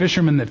 Or the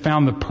fisherman that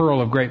found the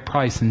pearl of great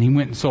price and he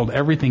went and sold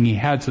everything he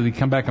had so that he could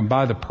come back and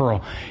buy the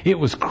pearl. It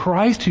was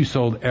Christ who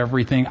sold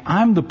everything.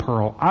 I'm the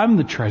pearl. I'm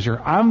the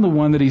treasure. I'm the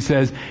one that He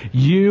says,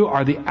 "You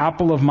are the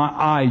apple of my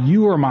eye.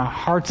 You are my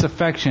heart's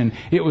affection."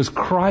 It was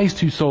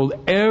Christ who sold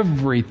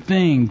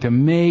everything to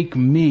make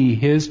me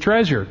His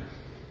treasure.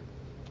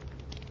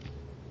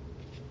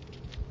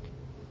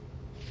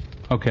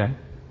 Okay.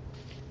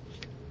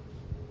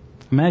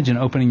 Imagine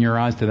opening your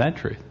eyes to that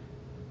truth.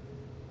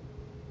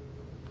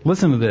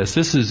 Listen to this.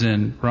 This is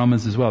in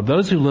Romans as well.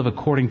 Those who live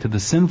according to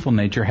the sinful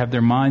nature have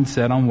their mind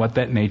set on what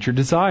that nature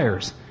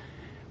desires,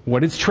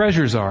 what its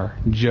treasures are.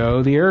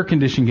 Joe, the air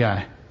conditioned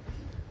guy.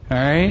 All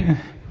right?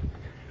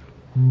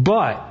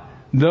 But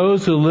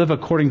those who live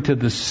according to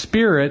the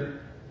Spirit,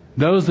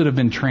 those that have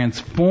been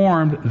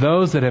transformed,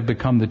 those that have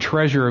become the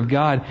treasure of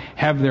God,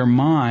 have their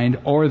mind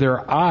or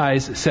their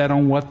eyes set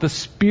on what the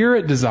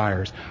Spirit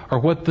desires or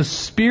what the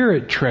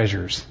Spirit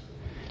treasures.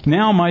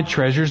 Now my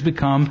treasures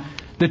become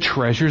the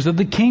treasures of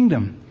the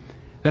kingdom,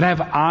 that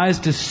have eyes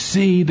to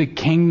see the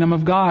kingdom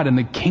of God. And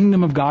the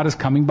kingdom of God is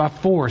coming by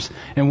force.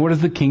 And what is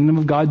the kingdom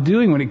of God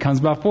doing when it comes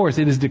by force?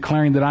 It is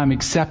declaring that I'm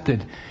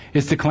accepted.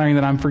 It's declaring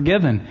that I'm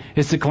forgiven.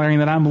 It's declaring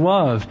that I'm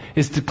loved.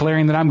 It's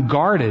declaring that I'm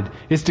guarded.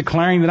 It's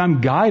declaring that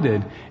I'm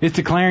guided. It's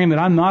declaring that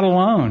I'm not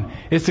alone.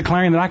 It's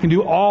declaring that I can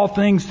do all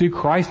things through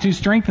Christ who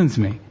strengthens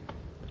me.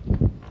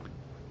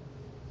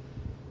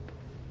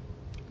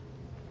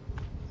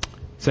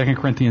 2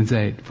 Corinthians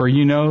 8. For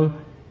you know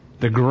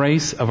the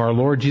grace of our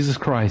Lord Jesus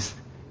Christ,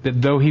 that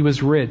though He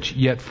was rich,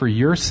 yet for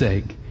your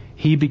sake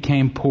He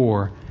became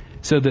poor,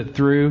 so that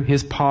through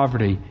His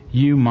poverty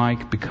you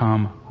might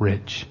become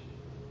rich.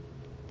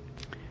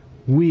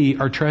 We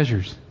are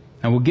treasures.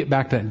 And we'll get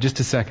back to that in just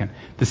a second.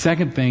 The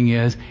second thing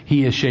is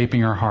He is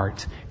shaping our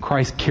hearts.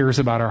 Christ cares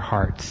about our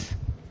hearts.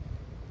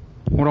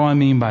 What do I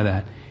mean by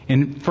that?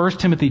 In 1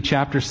 Timothy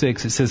chapter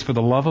 6, it says, "For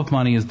the love of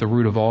money is the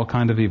root of all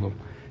kind of evil.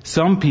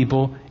 Some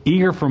people,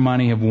 eager for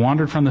money, have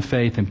wandered from the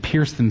faith and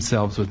pierced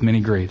themselves with many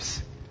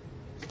griefs."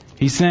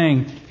 He's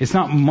saying it's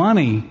not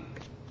money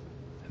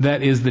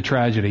that is the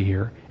tragedy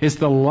here. It's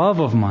the love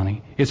of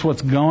money. It's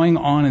what's going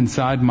on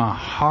inside my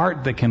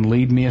heart that can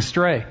lead me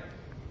astray.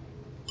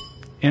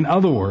 In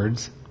other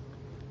words,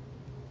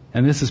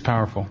 and this is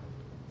powerful,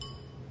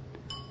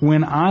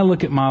 when I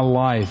look at my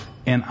life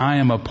and I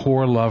am a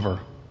poor lover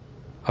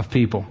of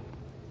people,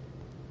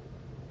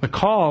 the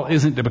call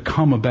isn't to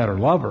become a better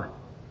lover.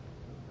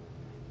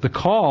 The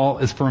call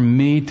is for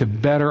me to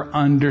better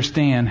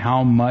understand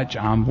how much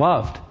I'm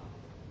loved.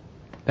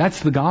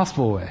 That's the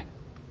gospel way.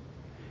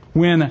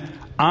 When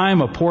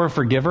I'm a poor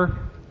forgiver,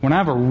 when I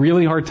have a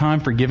really hard time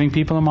forgiving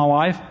people in my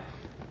life,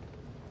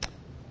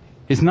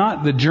 it's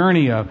not the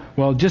journey of,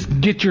 well,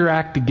 just get your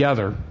act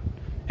together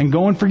and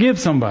go and forgive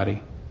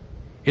somebody.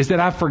 It's that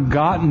I've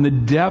forgotten the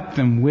depth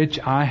in which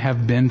I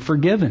have been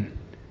forgiven.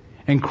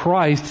 And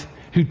Christ,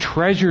 who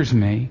treasures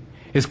me,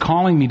 is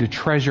calling me to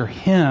treasure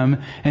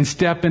Him and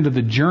step into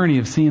the journey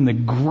of seeing the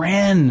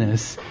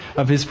grandness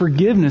of His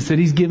forgiveness that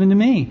He's given to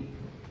me.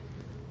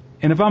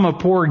 And if I'm a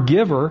poor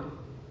giver,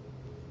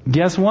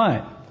 guess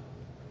what?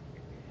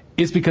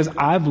 It's because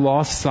I've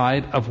lost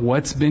sight of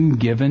what's been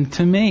given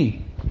to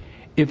me.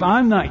 If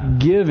I'm not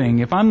giving,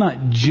 if I'm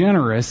not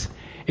generous,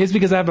 it's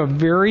because I have a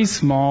very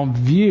small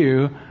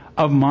view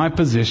of my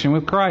position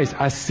with Christ.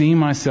 I see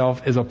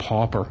myself as a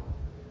pauper.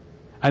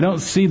 I don't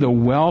see the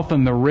wealth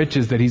and the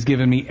riches that He's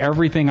given me,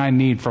 everything I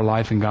need for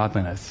life and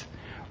godliness.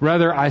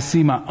 Rather, I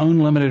see my own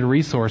limited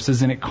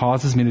resources, and it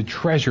causes me to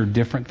treasure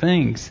different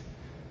things.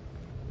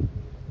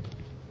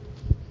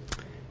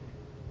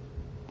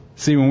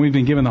 See, when we've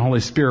been given the Holy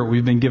Spirit,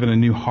 we've been given a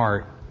new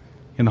heart.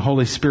 And the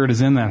Holy Spirit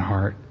is in that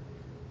heart.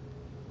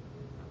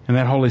 And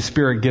that Holy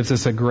Spirit gives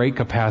us a great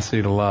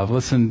capacity to love.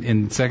 Listen,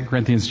 in 2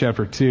 Corinthians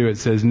chapter 2, it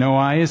says, "No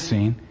eye has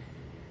seen,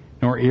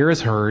 nor ear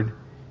has heard,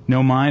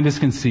 no mind has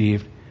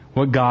conceived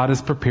what God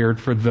has prepared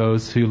for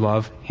those who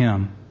love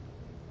Him."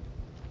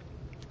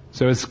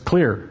 So it's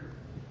clear.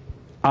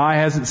 Eye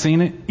hasn't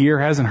seen it, ear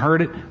hasn't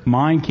heard it,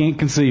 mind can't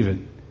conceive it.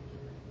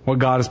 What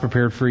God has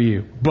prepared for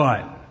you.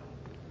 But,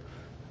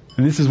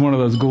 and this is one of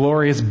those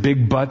glorious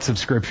big buts of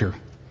Scripture.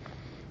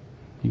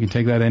 You can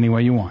take that any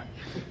way you want.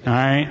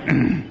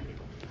 Alright?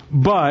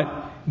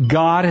 But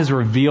God has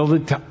revealed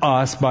it to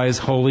us by His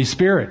Holy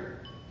Spirit.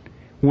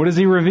 What has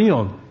He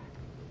revealed?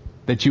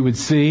 That you would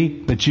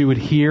see, that you would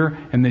hear,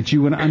 and that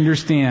you would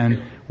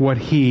understand what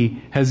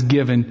He has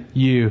given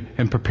you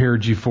and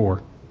prepared you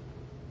for.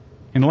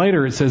 And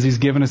later it says He's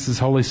given us His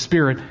Holy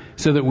Spirit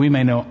so that we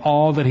may know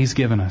all that He's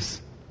given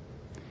us.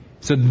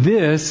 So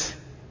this,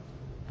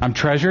 I'm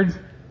treasured,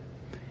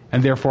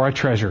 and therefore I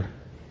treasure.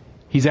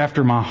 He's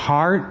after my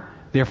heart,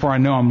 therefore I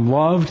know I'm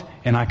loved,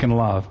 and I can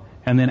love.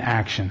 And then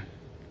action.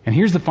 And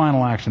here's the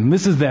final action.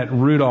 This is that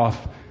Rudolph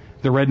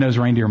the Red-Nosed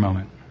Reindeer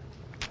moment.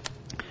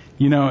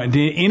 You know,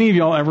 did any of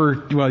y'all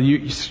ever, well,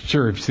 you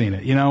sure have seen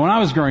it. You know, when I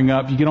was growing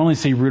up, you could only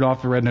see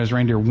Rudolph the Red-Nosed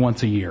Reindeer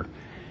once a year.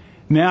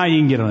 Now you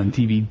can get it on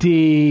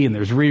DVD, and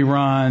there's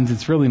reruns.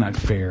 It's really not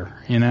fair,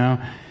 you know.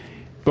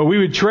 But we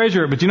would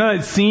treasure it. But you know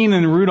that scene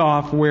in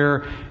Rudolph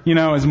where, you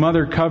know, his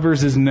mother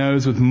covers his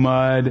nose with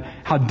mud.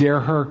 How dare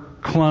her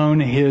clone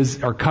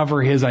his, or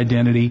cover his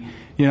identity.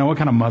 You know, what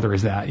kind of mother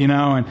is that? You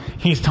know, and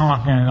he's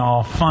talking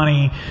all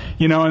funny,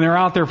 you know, and they're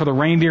out there for the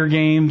reindeer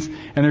games,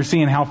 and they're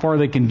seeing how far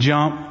they can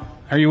jump.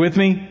 Are you with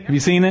me? Have you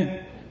seen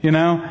it? You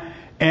know?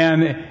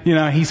 And, you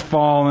know, he's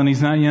falling,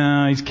 he's not, you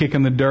know, he's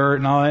kicking the dirt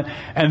and all that.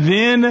 And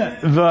then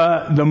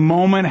the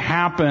moment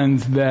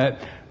happens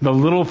that the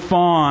little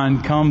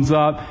fawn comes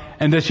up,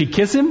 and does she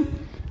kiss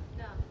him?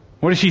 No.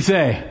 What does she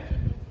say?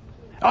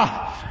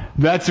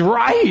 That's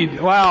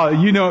right. Wow,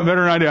 you know it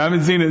better than I do. I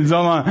haven't seen it in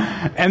so long.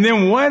 And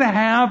then what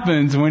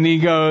happens when he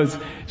goes,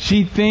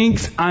 she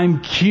thinks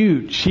I'm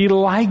cute. She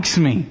likes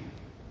me.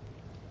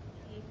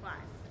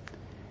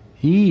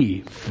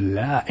 He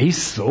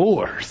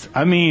soars.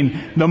 I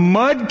mean, the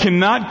mud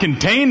cannot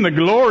contain the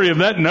glory of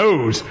that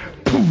nose.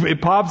 Poof,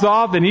 it pops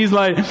off and he's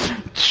like,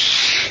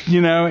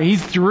 you know,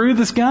 he's through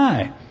the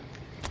sky.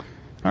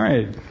 All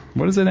right,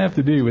 what does that have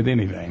to do with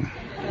anything?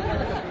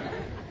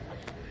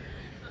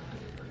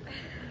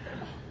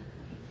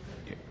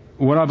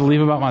 What I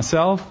believe about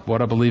myself,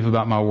 what I believe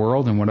about my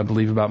world, and what I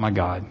believe about my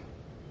God.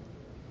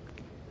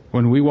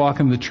 When we walk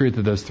in the truth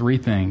of those three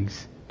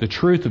things,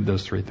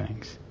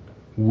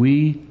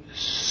 we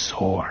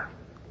soar.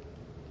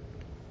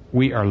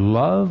 We are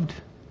loved.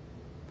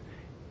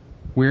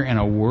 We're in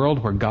a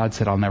world where God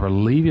said, I'll never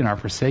leave you nor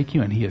forsake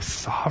you, and He is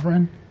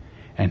sovereign,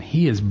 and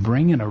He is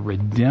bringing a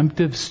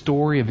redemptive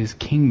story of His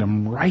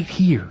kingdom right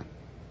here.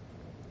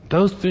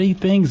 Those three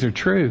things are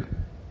true.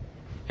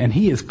 And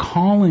He is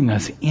calling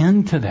us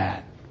into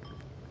that.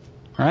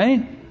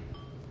 Right?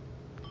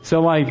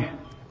 So like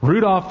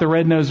Rudolph the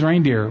Red-Nosed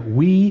Reindeer,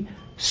 we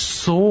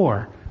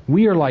soar.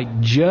 We are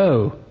like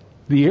Joe,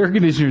 the air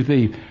conditioner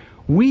thief.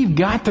 We've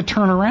got to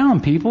turn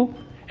around, people.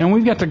 And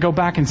we've got to go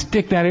back and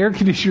stick that air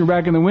conditioner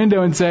back in the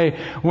window and say,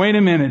 wait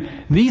a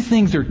minute, these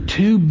things are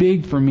too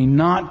big for me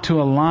not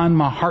to align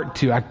my heart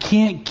to. I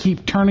can't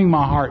keep turning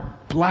my heart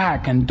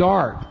black and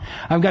dark.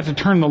 I've got to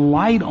turn the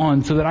light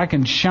on so that I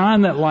can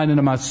shine that light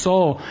into my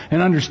soul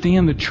and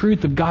understand the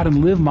truth of God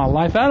and live my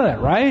life out of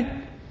that, right?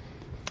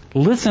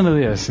 Listen to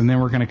this, and then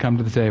we're going to come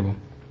to the table.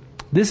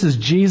 This is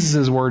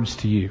Jesus' words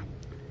to you.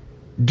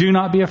 Do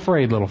not be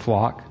afraid, little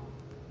flock.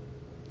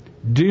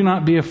 Do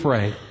not be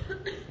afraid.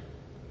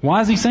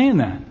 Why is He saying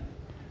that?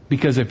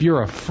 Because if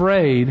you're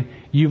afraid,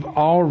 you've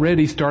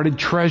already started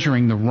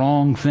treasuring the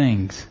wrong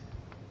things.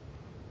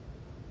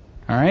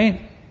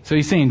 Alright? So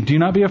He's saying, do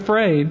not be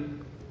afraid,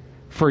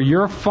 for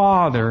your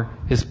Father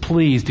is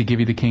pleased to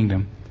give you the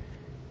kingdom.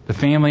 The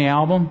family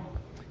album,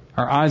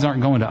 our eyes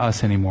aren't going to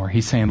us anymore.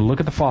 He's saying, look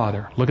at the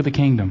Father, look at the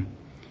kingdom.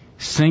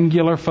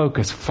 Singular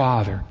focus,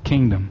 Father,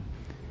 kingdom.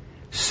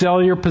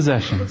 Sell your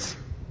possessions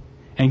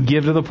and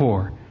give to the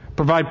poor.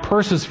 Provide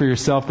purses for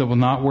yourself that will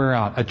not wear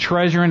out, a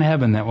treasure in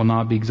heaven that will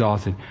not be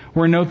exhausted,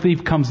 where no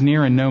thief comes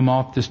near and no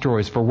moth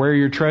destroys. For where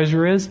your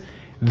treasure is,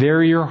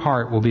 there your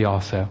heart will be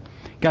also.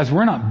 Guys,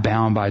 we're not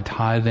bound by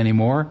tithe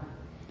anymore.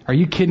 Are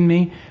you kidding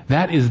me?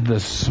 That is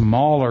the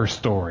smaller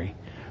story.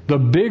 The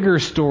bigger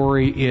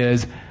story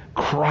is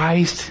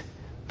Christ,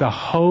 the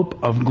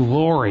hope of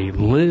glory,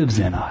 lives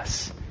in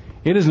us.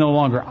 It is no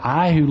longer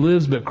I who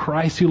lives, but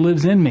Christ who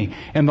lives in me.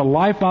 And the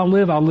life I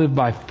live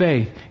by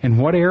faith. In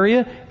what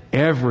area?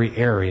 Every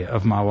area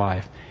of my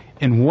life.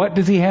 And what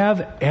does He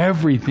have?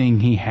 Everything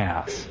He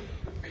has.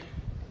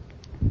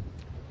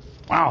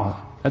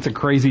 Wow, that's a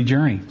crazy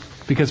journey.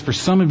 Because for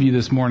some of you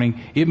this morning,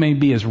 it may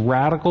be as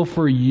radical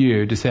for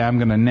you to say, I'm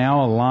going to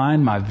now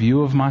align my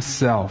view of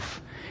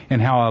myself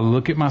and how I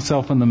look at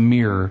myself in the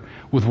mirror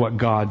with what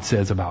God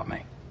says about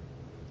me.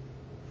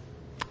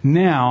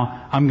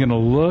 Now I'm going to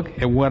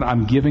look at what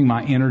I'm giving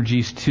my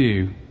energies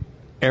to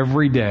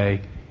every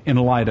day in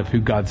light of who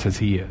God says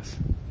He is.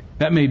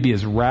 That may be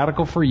as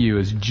radical for you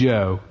as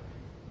Joe,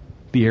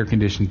 the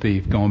air-conditioned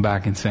thief, going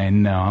back and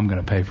saying, no, I'm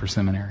going to pay for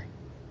seminary.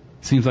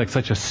 Seems like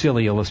such a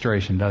silly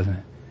illustration, doesn't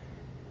it?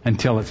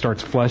 Until it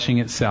starts fleshing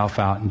itself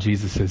out and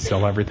Jesus says,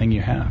 sell everything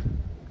you have.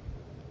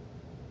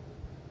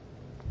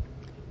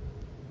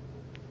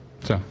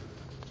 So,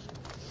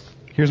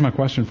 here's my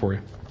question for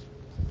you.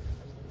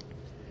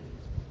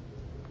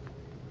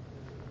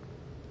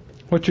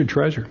 What's your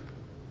treasure?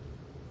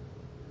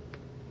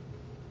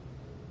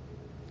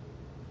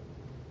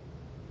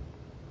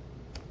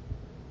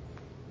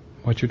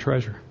 What's your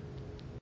treasure?